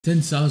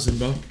10,000,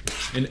 bro.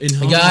 In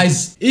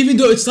guys, even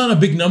though it's not a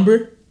big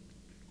number,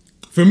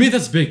 for me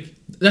that's big.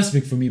 That's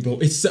big for me, bro.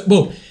 It's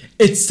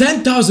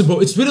 10,000,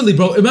 bro. It's literally,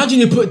 bro. Imagine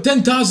you put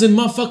 10,000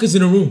 motherfuckers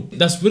in a room.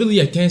 That's literally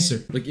a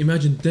cancer. Like,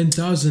 imagine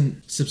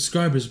 10,000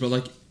 subscribers, bro.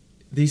 Like,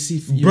 they see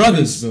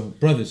brothers, bro.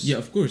 Brothers. Yeah,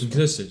 of course.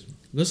 Sisters.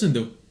 Listen,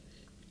 though.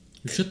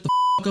 Shut the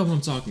fuck up when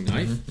I'm talking,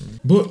 alright?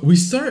 But we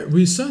start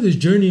this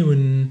journey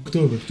in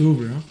October,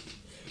 huh?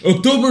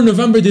 October,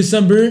 November,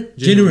 December,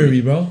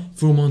 January, bro.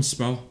 4 months,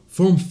 bro.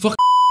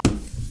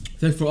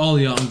 Thank for all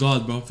y'all on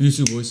God, bro. For you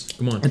too, boys.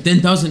 Come on. And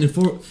 10,000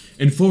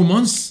 in 4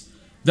 months.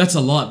 That's a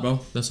lot,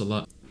 bro. That's a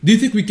lot. Do you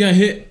think we can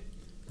hit?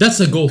 That's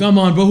a goal. Come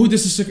on, bro. Who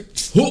this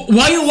is?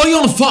 Why you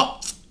on follow?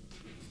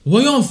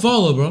 Why you on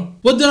follow, bro?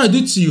 What did I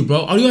do to you,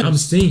 bro? I'm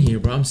staying here,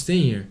 bro. I'm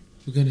staying here.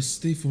 We're gonna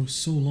stay for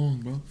so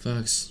long, bro.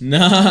 Facts.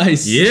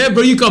 Nice. Yeah,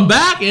 bro. You come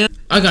back, and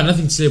I got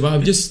nothing to say,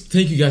 bro. Just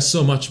thank you guys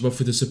so much, bro,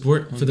 for the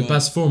support for the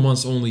past 4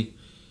 months only,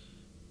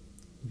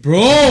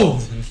 bro.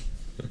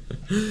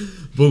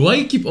 But why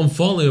you keep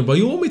unfollowing, bro?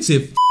 You want me to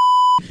say?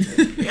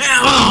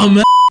 Oh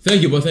man.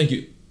 Thank you, bro. Thank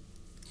you.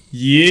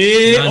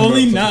 Yeah,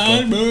 only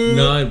 9, bro.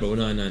 9, bro.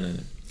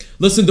 9.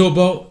 Listen, though,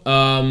 bro.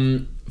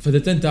 For the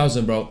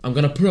 10,000, bro, I'm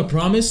gonna put a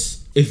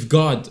promise. If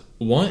God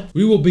want,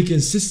 we will be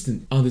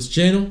consistent on this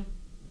channel.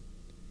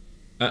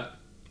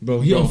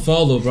 Bro, he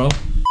unfollow, bro.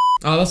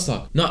 Let's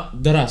talk.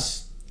 Not that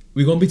us.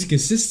 We gonna be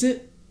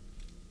consistent.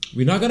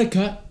 We're not gonna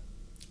cut.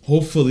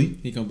 Hopefully,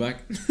 he come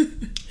back.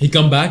 He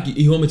come back.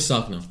 He want me to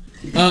talk now.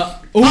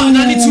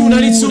 92.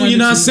 You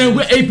know what I'm saying?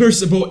 We're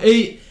 8%, bro.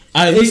 8.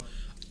 I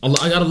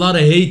got a lot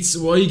of hates.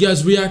 Why you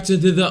guys reacting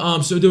to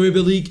the Saudi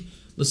Arabia League?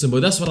 Listen, bro,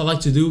 that's what I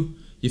like to do.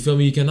 You feel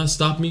me? You cannot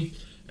stop me.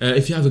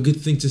 If you have a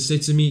good thing to say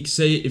to me,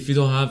 say it. If you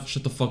don't have,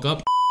 shut the fuck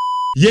up.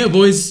 Yeah,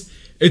 boys,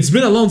 it's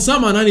been a long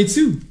time on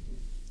 92.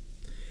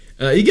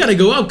 You gotta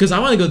go up because I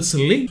want to go to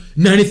sleep.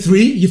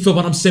 93. You feel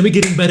what I'm saying? We're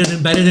getting better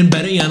and better and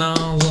better. You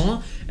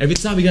know, every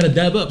time we gotta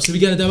dab up. So we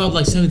gotta dab up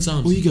like 7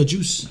 times. Oh, you got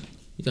juice.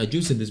 You got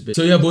juice in this bitch.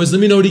 So yeah, boys, let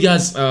me know what you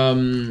guys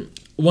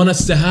want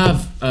us to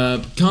have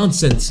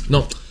content.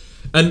 No.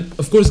 And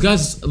of course,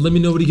 guys, let me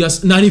know what you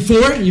guys.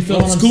 94. You feel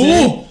what I'm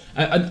saying?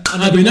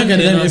 We're not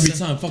gonna every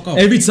time. Fuck off.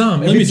 Every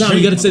time you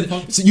gotta say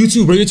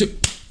YouTube, bro. YouTube.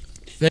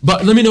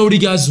 But let me know what you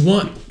guys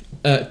want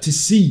to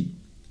see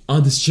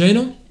on this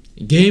channel.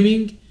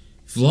 Gaming,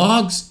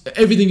 vlogs,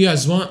 everything you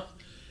guys want.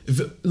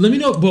 Let me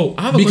know, bro.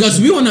 I have a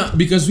question.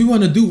 Because we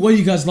wanna do what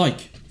you guys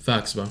like.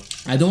 Facts, bro.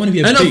 I don't wanna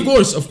be a and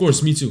of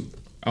course, me too.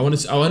 I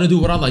wanna do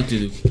what I like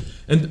to do.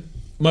 And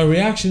my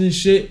reaction and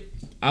shit,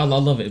 I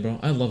love it, bro.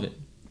 I love it,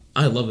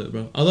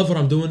 bro. I love what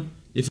I'm doing.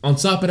 If on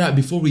top of that,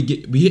 before we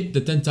hit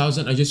the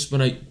 10,000, I just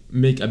wanna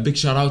make a big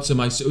shout out to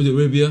my Saudi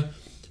Arabia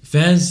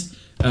fans,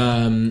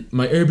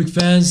 my Arabic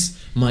fans,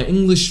 my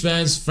English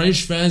fans,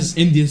 French fans,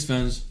 Indian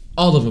fans,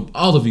 all of them,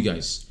 all of you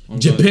guys. Oh,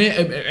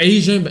 Japan,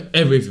 Asian,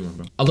 everyone,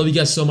 bro. I love you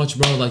guys so much,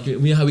 bro. Like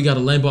we got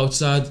a Lambo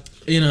outside.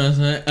 You know what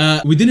I'm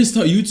saying? We didn't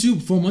start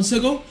YouTube 4 months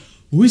ago.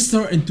 We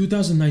start in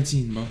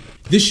 2019, bro.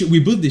 This shit, we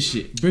built this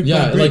shit. Brick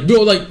by brick. Like,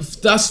 bro, like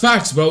that's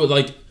facts, bro.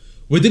 Like,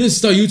 we didn't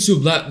start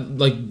YouTube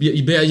like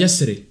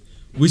yesterday.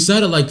 We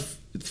started like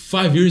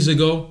 5 years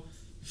ago.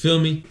 Feel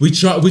me? We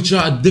tried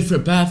a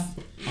different path,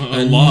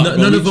 and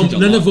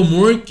none of them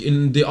work,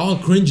 and they all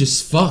cringe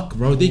as fuck,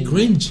 bro. They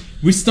cringe.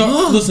 We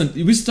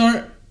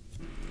start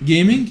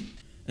gaming,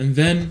 and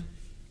then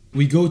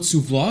we go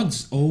to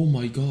vlogs. Oh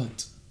my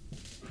god,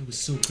 that was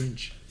so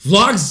cringe.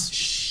 Vlogs.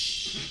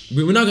 Shh.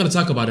 We're not gonna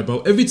talk about it,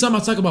 bro. Every time I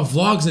talk about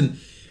vlogs, and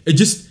it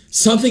just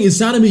something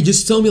inside of me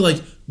just tell me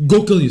like,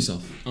 go kill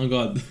yourself. Oh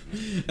god.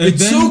 And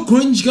it's so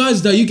cringe,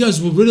 guys, that you guys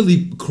will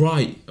really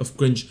cry of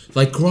cringe.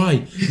 Like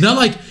cry. Not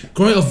like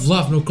cry of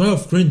laugh, no, cry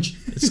of cringe.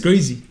 It's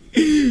crazy.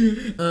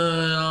 Bro.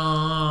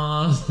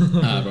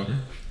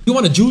 You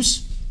want a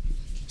juice?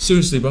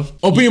 Seriously, bro.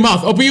 Open your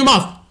mouth. Open your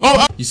mouth.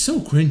 Oh, you're so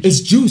cringe.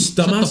 It's juice,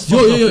 dumbass. Yo.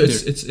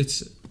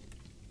 It's.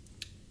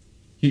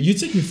 You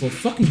take me for a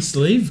fucking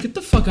slave? Get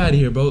the fuck out of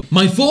here, bro.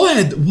 My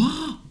forehead.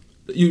 Wow.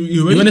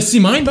 You ready? You wanna see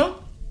mine, bro?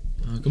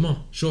 Come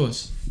on, show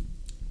us.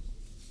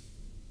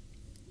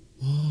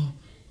 Whoa.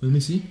 Let me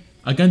see.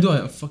 I can't do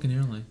a fucking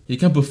hairline. You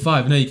can't put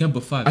 5. No, you can't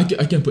put 5. I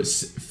can put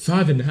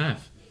 5.5.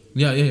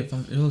 Yeah.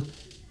 5. Look.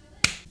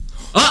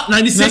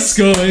 96. Let's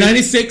go.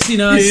 96. You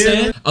know what I'm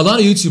saying? A lot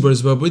of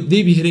YouTubers, bro, but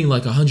they be hitting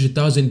like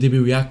 100,000. They be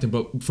reacting,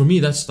 but for me,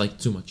 that's like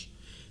too much.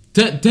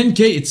 10K,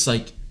 it's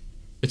like,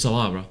 it's a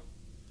lot, bro.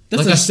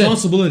 That's like a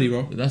responsibility,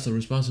 bro. That's a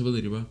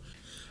responsibility, bro.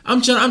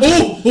 I'm trying.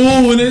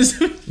 Oh, it is.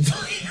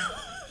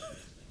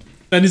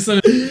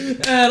 97.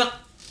 And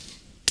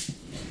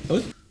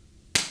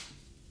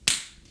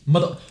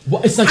mother,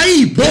 what? It's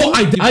like, bro.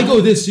 I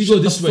go this. You go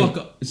this way.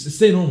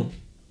 Stay normal.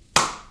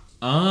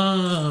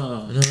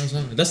 No,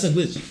 that's a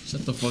glitch.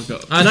 Shut the fuck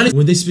up.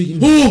 When they speak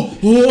English.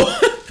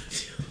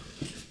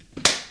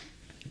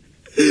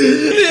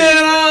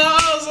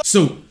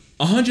 So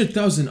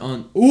 100,000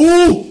 on.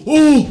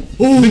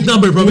 Big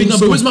number, bro. Big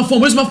number. Where's my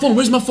phone?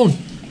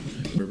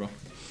 Bro.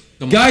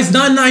 Guys,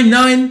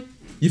 999.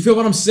 You feel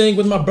what I'm saying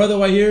with my brother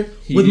right here?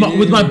 With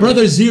my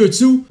brothers here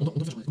too.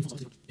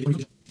 We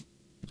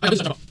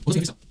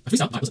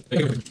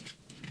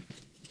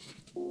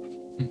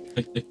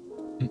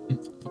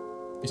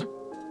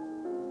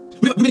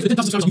made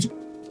 10,000 subscribers on YouTube.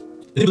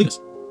 They didn't believe us.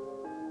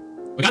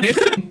 We got it.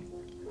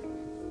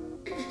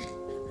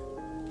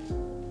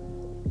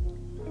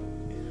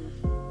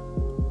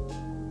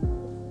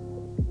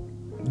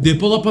 They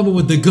pull up on me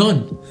with the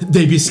gun.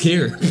 They be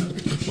scared.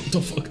 What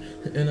the fuck?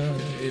 And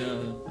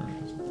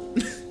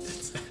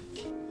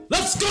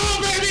let's go,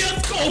 baby.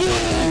 Let's go.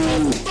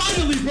 Woo!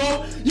 Finally,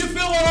 bro. You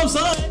feel what I'm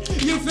saying?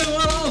 You feel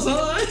what I'm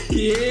saying?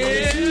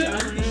 Yeah.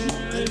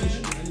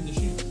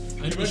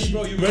 You ready,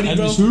 bro? You ready,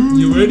 bro?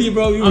 You ready,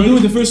 bro? You I'm ready?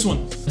 doing the first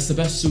one. That's the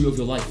best suit of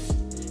your life.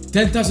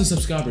 10,000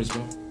 subscribers,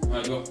 bro.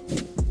 Alright, go.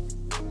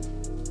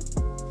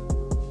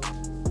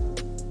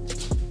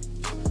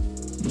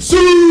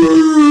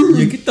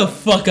 Yeah, get the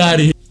fuck out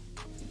of here.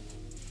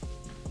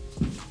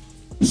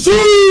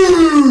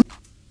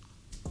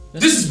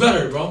 This is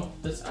better, bro.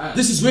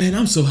 This is man,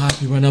 I'm so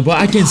happy right now, but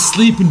I can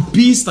sleep in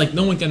peace. Like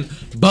no one can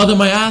bother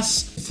my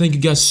ass. Thank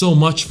you guys so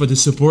much for the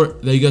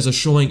support that you guys are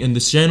showing in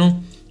this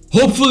channel.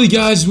 Hopefully,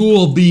 guys, we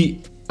will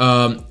be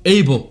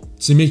able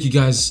to make you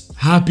guys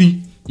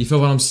happy. You feel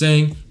what I'm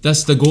saying?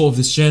 That's the goal of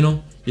this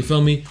channel. You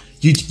feel me?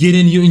 You get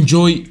in, you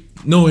enjoy,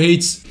 no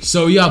hates.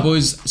 So yeah,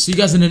 boys. See you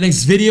guys in the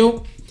next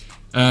video.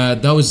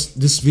 That was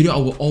this video. I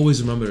will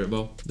always remember it,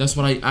 bro. That's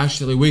what I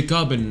actually wake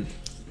up and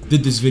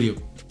did this video.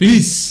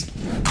 Peace.